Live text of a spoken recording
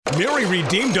Mary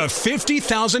redeemed a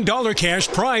 $50,000 cash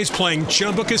prize playing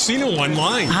Chumba Casino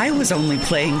online. I was only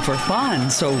playing for fun,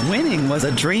 so winning was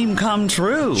a dream come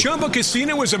true. Chumba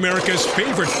Casino is America's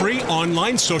favorite free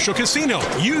online social casino.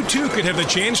 You, too, could have the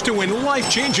chance to win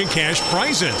life-changing cash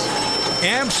prizes.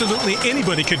 Absolutely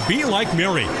anybody could be like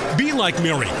Mary. Be like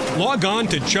Mary. Log on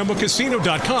to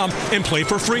ChumbaCasino.com and play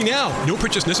for free now. No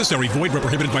purchase necessary. Void where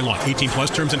prohibited by law. 18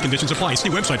 plus terms and conditions apply. See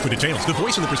website for details. The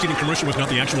voice in the preceding commercial was not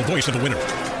the actual voice of the winner.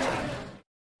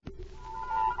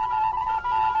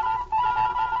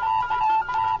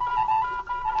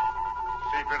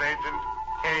 Secret Agent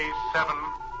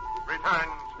K7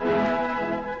 returns.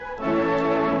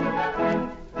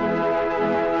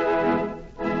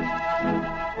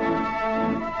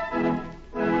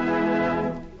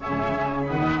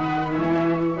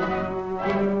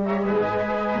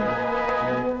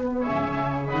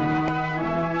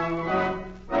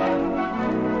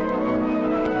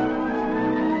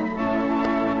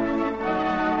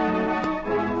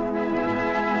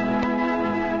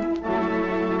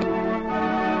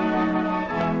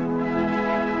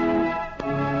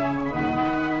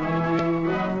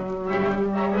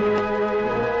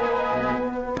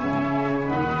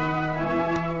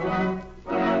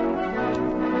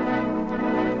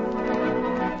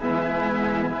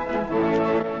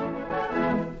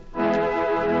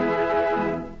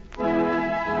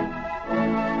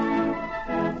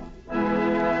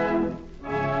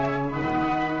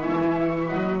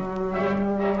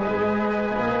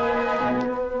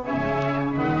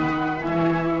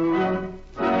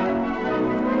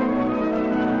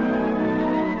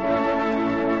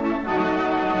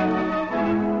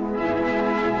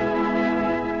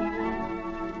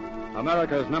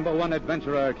 America's number one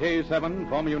adventurer, K7,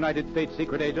 former United States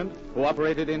secret agent, who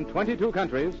operated in 22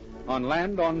 countries, on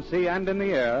land, on sea, and in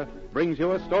the air, brings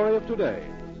you a story of today.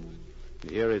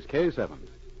 Here is K7.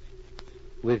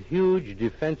 With huge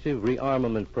defensive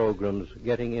rearmament programs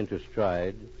getting into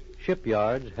stride,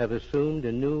 shipyards have assumed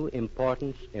a new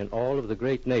importance in all of the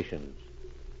great nations.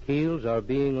 Keels are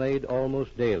being laid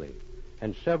almost daily,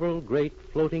 and several great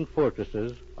floating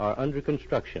fortresses are under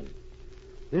construction.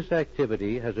 This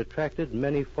activity has attracted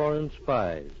many foreign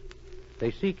spies.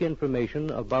 They seek information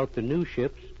about the new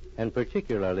ships and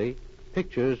particularly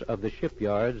pictures of the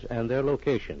shipyards and their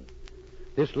location.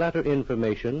 This latter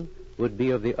information would be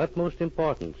of the utmost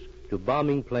importance to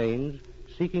bombing planes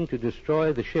seeking to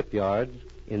destroy the shipyards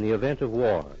in the event of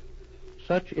war.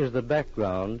 Such is the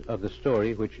background of the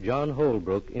story which John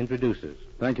Holbrook introduces.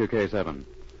 Thank you, K7.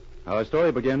 Our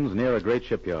story begins near a great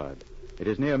shipyard. It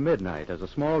is near midnight as a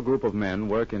small group of men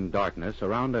work in darkness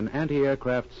around an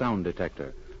anti-aircraft sound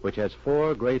detector, which has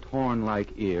 4 great horn-like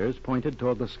ears pointed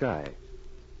toward the sky.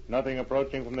 Nothing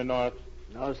approaching from the north.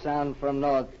 No sound from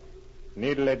north.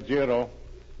 Needle at 0.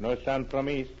 No sound from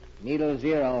east. Needle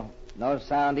 0. No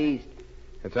sound east.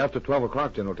 It's after 12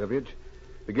 o'clock, General Tivich.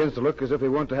 Begins to look as if we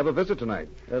want to have a visit tonight.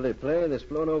 Well, the plane has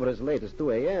flown over as late as 2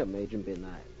 a.m., Agent B9.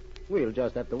 We'll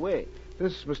just have to wait.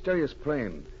 This mysterious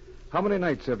plane, how many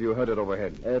nights have you heard it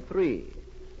overhead? 3.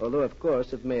 Although, of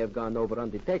course, it may have gone over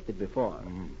undetected before.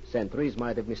 Sentries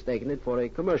might have mistaken it for a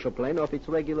commercial plane off its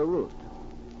regular route.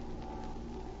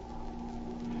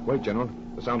 Wait, General.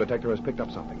 The sound detector has picked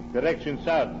up something. Direction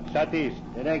south, southeast.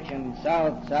 Direction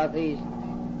south, southeast.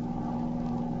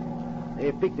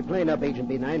 They've picked the plane up, Agent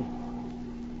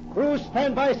B9. Crews,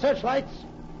 stand by searchlights.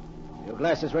 Your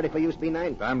glasses ready for use,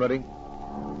 B9? I'm ready.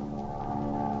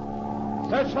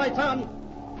 Searchlights on.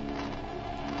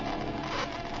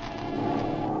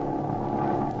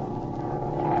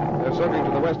 They're circling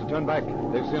to the west to turn back.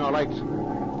 They've seen our lights.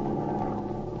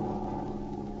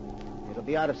 It'll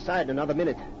be out of sight in another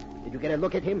minute. Did you get a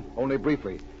look at him? Only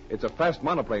briefly. It's a fast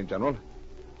monoplane, General.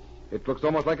 It looks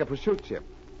almost like a pursuit ship.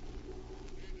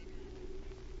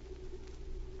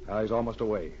 He's almost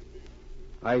away.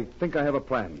 I think I have a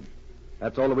plan.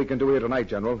 That's all that we can do here tonight,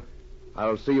 General.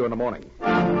 I'll see you in the morning.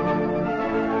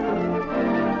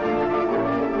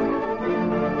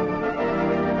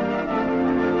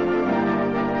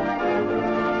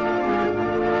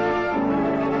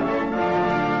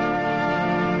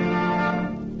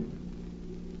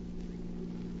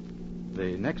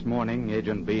 The next morning,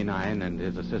 Agent B9 and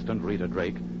his assistant, Rita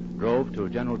Drake, drove to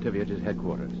General Tivich's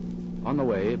headquarters. On the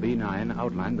way, B9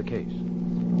 outlined the case.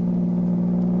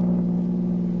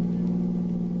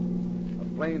 A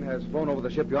plane has flown over the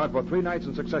shipyard for 3 nights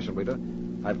in succession, Rita.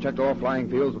 I've checked all flying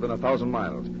fields within 1,000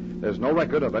 miles. There's no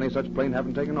record of any such plane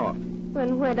having taken off.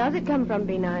 Well, where does it come from,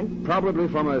 B9? Probably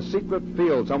from a secret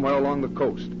field somewhere along the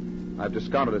coast. I've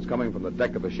discounted it's coming from the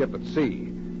deck of a ship at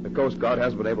sea. The Coast Guard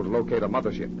hasn't been able to locate a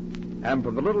mothership. And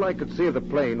from the little I could see of the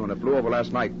plane when it flew over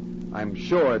last night, I'm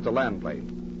sure it's a land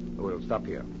plane. We'll stop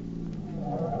here.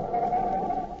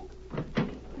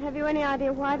 Have you any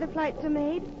idea why the flights are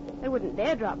made? They wouldn't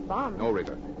dare drop bombs. No,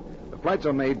 Rita. The flights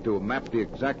are made to map the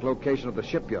exact location of the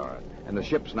shipyard, and the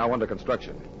ship's now under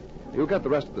construction. You'll get the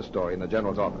rest of the story in the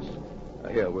General's office.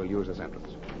 Here, we'll use this entrance.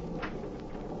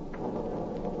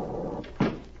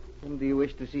 Whom do you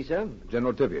wish to see, sir?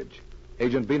 General Tiviage.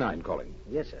 Agent B9 calling.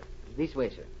 Yes, sir. This way,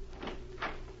 sir.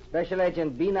 Special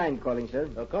Agent B9 calling, sir.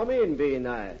 Come in,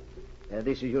 B9.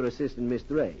 This is your assistant, Miss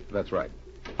Drake. That's right.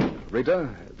 Rita,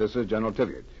 this is General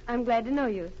Tiviage. I'm glad to know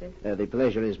you, sir. The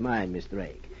pleasure is mine, Miss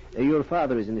Drake. Your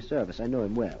father is in the service. I know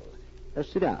him well.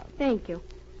 Sit down. Thank you.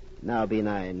 Now,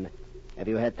 B9, have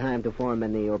you had time to form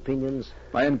any opinions?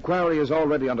 My inquiry is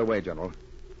already underway, General.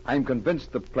 I'm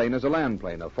convinced the plane is a land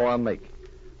plane of foreign make.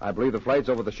 I believe the flights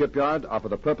over the shipyard are for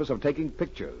the purpose of taking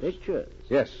pictures. Pictures?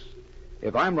 Yes.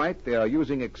 If I'm right, they are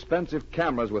using expensive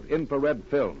cameras with infrared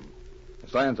film. The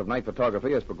science of night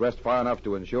photography has progressed far enough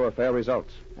to ensure fair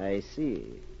results. I see.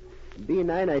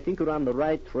 B9, I think you're on the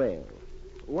right trail.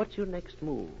 What's your next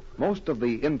move? Most of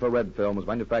the infrared films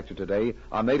manufactured today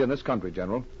are made in this country,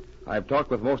 General. I've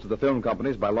talked with most of the film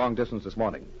companies by long distance this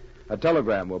morning. A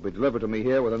telegram will be delivered to me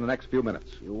here within the next few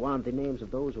minutes. You want the names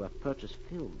of those who have purchased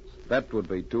films? That would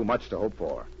be too much to hope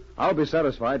for. I'll be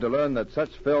satisfied to learn that such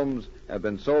films have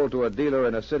been sold to a dealer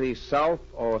in a city south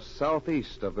or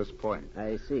southeast of this point.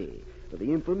 I see. But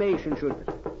the information should...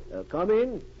 come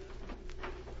in.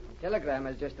 A telegram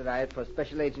has just arrived for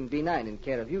Special Agent B9 in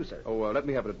care of you, sir. Oh, let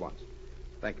me have it at once.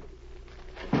 Thank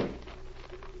you.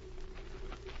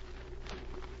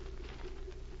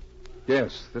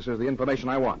 Yes, this is the information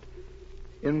I want.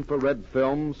 Infrared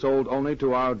film sold only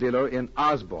to our dealer in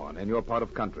Osborne, in your part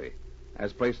of country.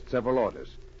 Has placed several orders.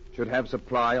 Should have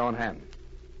supply on hand.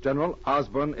 General,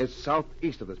 Osborne is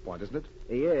southeast of this point, isn't it?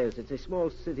 Yes, it's a small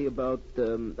city about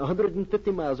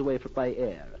 150 miles away by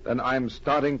air. Then I'm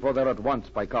starting for there at once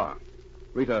by car.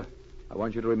 Rita, I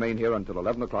want you to remain here until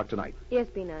 11 o'clock tonight. Yes,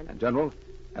 B9. And, General,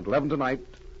 at 11 tonight,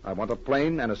 I want a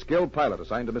plane and a skilled pilot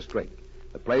assigned to Miss Drake.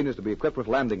 The plane is to be equipped with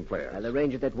landing flares. I'll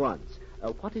arrange it at once.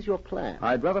 What is your plan?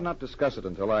 I'd rather not discuss it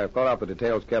until I have thought out the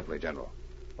details carefully, General.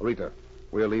 Rita,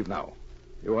 we'll leave now.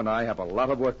 You and I have a lot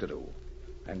of work to do.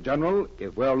 And, General,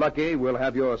 if we're lucky, we'll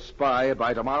have your spy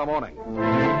by tomorrow morning.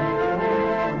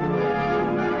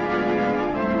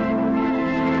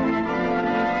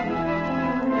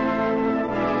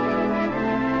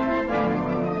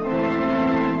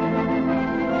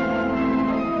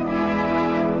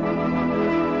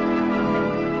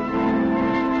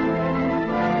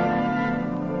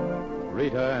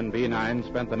 Rita and B9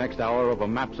 spent the next hour over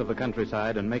maps of the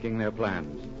countryside and making their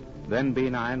plans. Then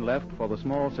B9 left for the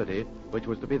small city, which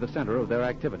was to be the center of their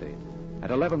activity.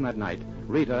 At 11 that night,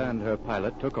 Rita and her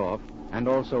pilot took off and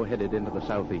also headed into the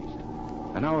southeast.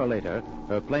 An hour later,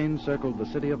 her plane circled the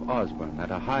city of Osborne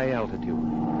at a high altitude.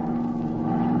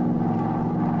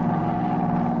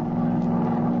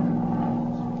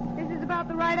 This is about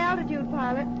the right altitude,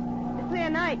 pilot. It's a clear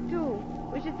night, too.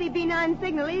 We should see B9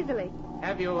 signal easily.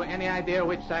 Have you any idea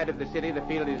which side of the city the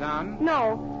field is on?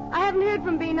 No. I haven't heard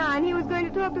from B9. He was going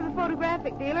to talk to the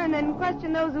photographic dealer and then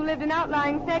question those who lived in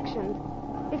outlying sections.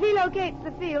 If he locates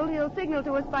the field, he'll signal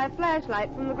to us by flashlight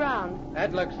from the ground.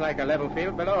 That looks like a level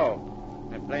field below.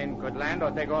 The plane could land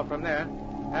or take off from there.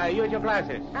 Use your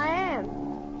glasses. I am.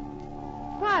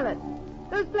 Pilot,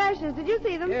 those flashes, did you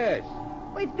see them? Yes.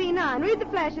 Oh, it's B9. Read the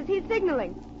flashes. He's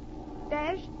signaling.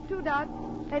 Dash, 2 dots,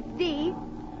 that's D.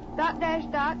 Dot, dash,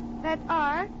 dot, that's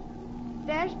R.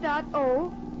 Dash, dot,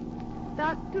 O.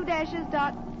 Dot, 2 dashes,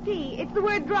 dot, T. It's the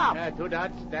word drop. 2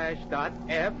 dots, dash, dot,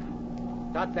 F.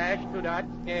 Dot, dash, 2 dots,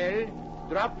 L.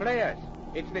 Drop flares.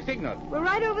 It's the signal. We're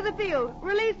right over the field.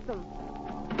 Release them.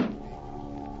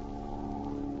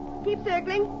 Keep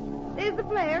circling. There's the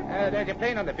flare. There's a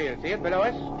plane on the field. See it below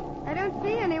us? I don't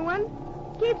see anyone.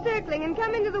 Keep circling and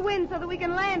come into the wind so that we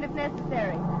can land if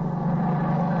necessary.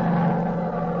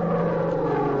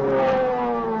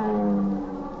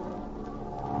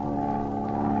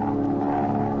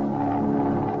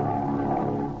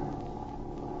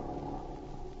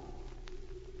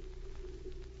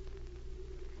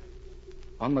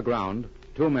 On the ground,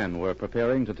 2 men were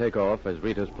preparing to take off as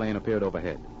Rita's plane appeared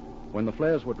overhead. When the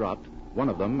flares were dropped, one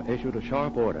of them issued a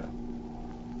sharp order.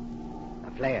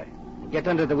 A flare. Get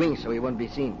under the wing so he won't be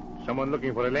seen. Someone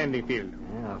looking for a landing field.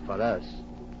 Yeah, for us.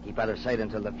 Keep out of sight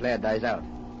until the flare dies out.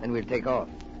 Then we'll take off.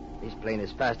 This plane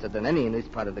is faster than any in this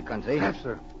part of the country. Yes,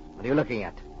 sir. What are you looking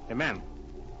at? A man.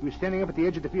 He was standing up at the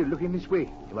edge of the field looking this way.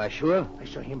 You are sure? I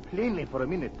saw him plainly for a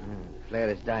minute. The flare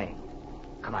is dying.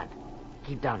 Come on.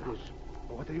 Keep down now.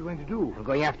 What are you going to do? I'm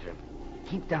going after him.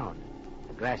 Keep down.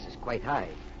 grass is quite high.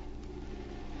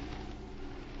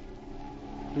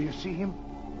 Do you see him?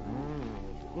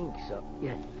 I think so.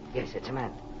 Yes, it's a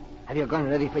man. Have your gun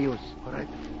ready for use. All right.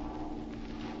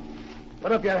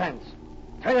 Put up your hands.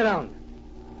 Turn around.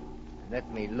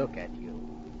 Let me look at you.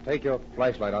 Take your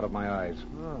flashlight out of my eyes.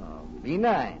 Oh,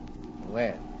 B9.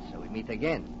 Well, so we meet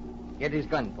again. Get his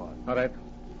gun, Paul. All right.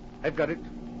 I've got it.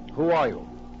 Who are you?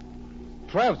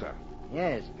 Travser.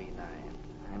 Yes, B9.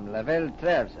 I'm Lavelle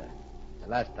Travser. The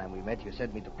last time we met, you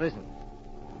sent me to prison.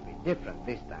 It'll be different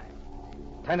this time.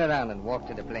 Turn around and walk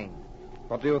to the plane.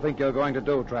 What do you think you're going to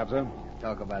do, Travser?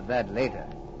 Talk about that later.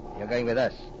 You're going with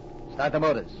us. Start the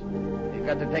motors. We've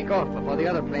got to take off before the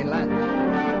other plane lands.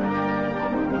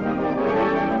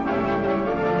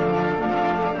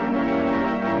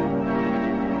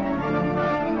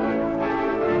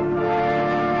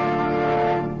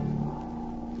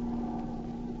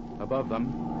 Above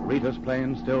them, Rita's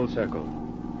plane still circled.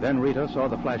 Then Rita saw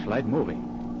the flashlight moving.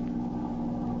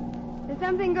 There's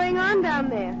something going on down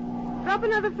there. Drop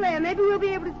another flare. Maybe we'll be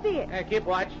able to see it. Keep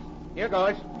watch. Here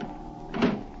goes.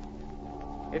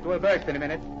 It will burst in a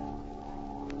minute.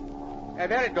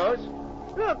 There it goes.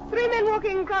 Look, 3 men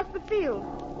walking across the field.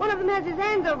 One of them has his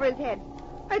hands over his head.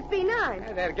 It's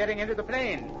B9. They're getting into the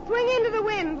plane. Swing into the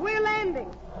wind. We're landing.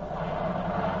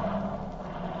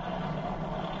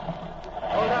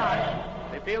 Hold on.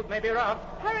 The field may be rough.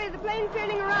 Hurry, the plane's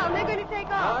turning around. They're going to take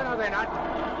off. No, they're not.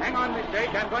 Hang on, Miss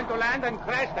Drake. I'm going to land and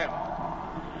crash them.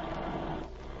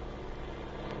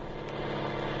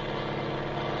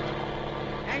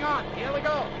 Hang on. Here we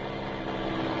go.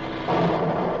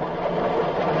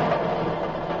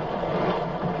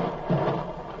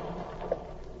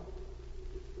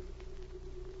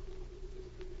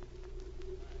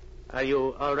 Are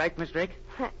you all right, Miss Drake?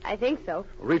 I think so.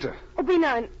 Rita. Oh,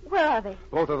 B9, where are they?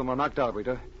 Both of them are knocked out,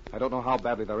 Rita. I don't know how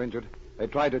badly they're injured. They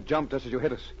tried to jump just as you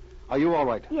hit us. Are you all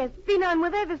right? Yes, B9, were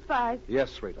they the spies?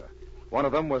 Yes, Rita. One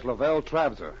of them was Lavelle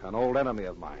Travser, an old enemy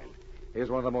of mine. He's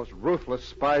one of the most ruthless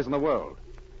spies in the world.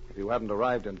 If you hadn't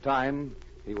arrived in time,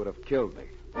 he would have killed me.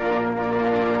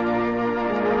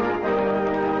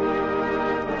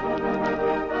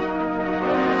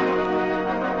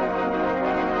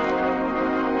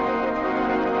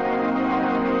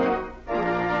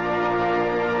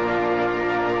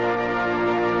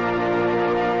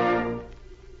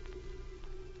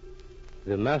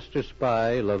 The master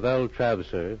spy, Lavelle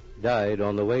Travser, died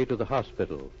on the way to the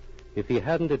hospital. If he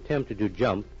hadn't attempted to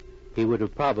jump, he would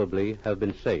have probably have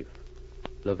been safe.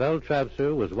 Lavelle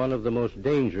Travser was one of the most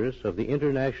dangerous of the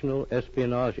international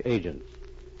espionage agents,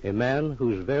 a man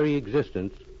whose very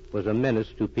existence was a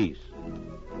menace to peace.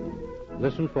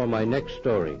 Listen for my next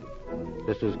story.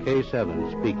 This is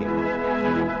K7 speaking.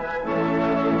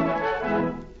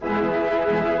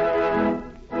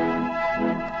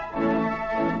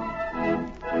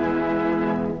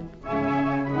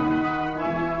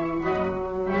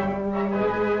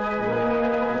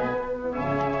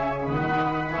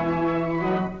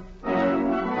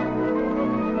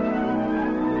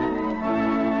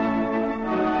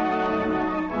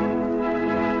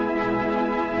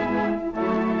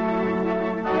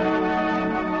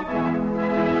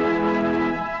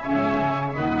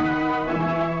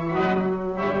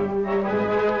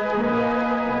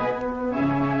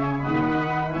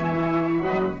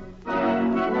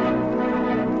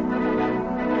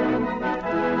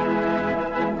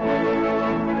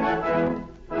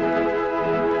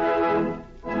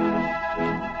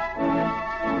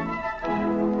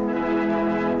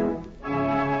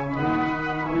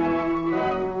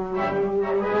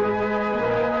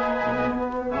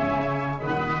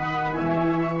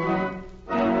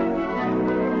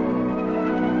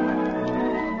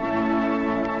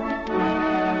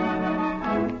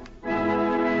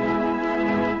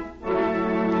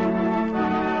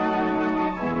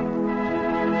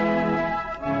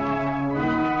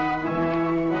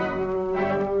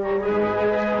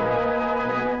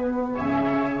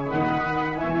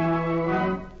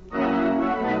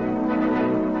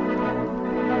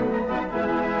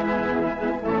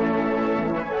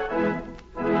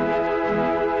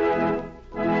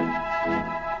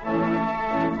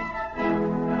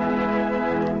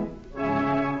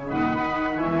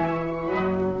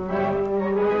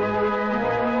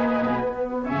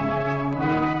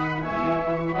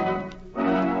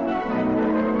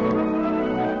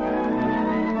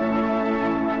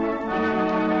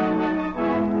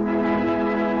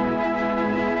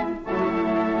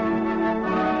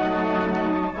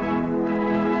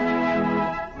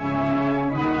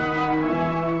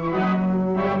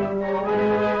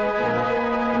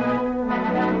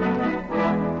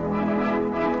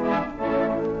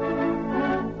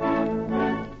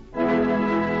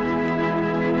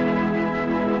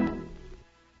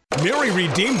 Mary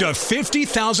redeemed a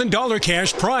 $50,000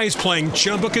 cash prize playing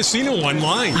Chumba Casino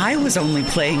online. I was only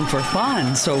playing for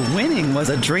fun, so winning was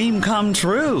a dream come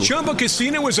true. Chumba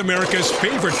Casino is America's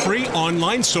favorite free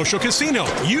online social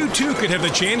casino. You too could have the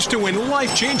chance to win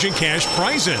life-changing cash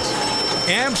prizes.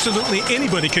 Absolutely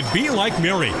anybody could be like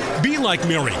Mary. Be like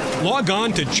Mary. Log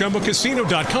on to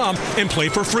ChumbaCasino.com and play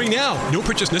for free now. No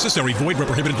purchase necessary. Void where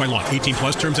prohibited by law. 18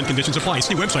 plus terms and conditions apply.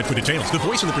 See website for details. The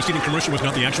voice in the preceding commercial was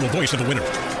not the actual voice of the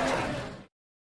winner.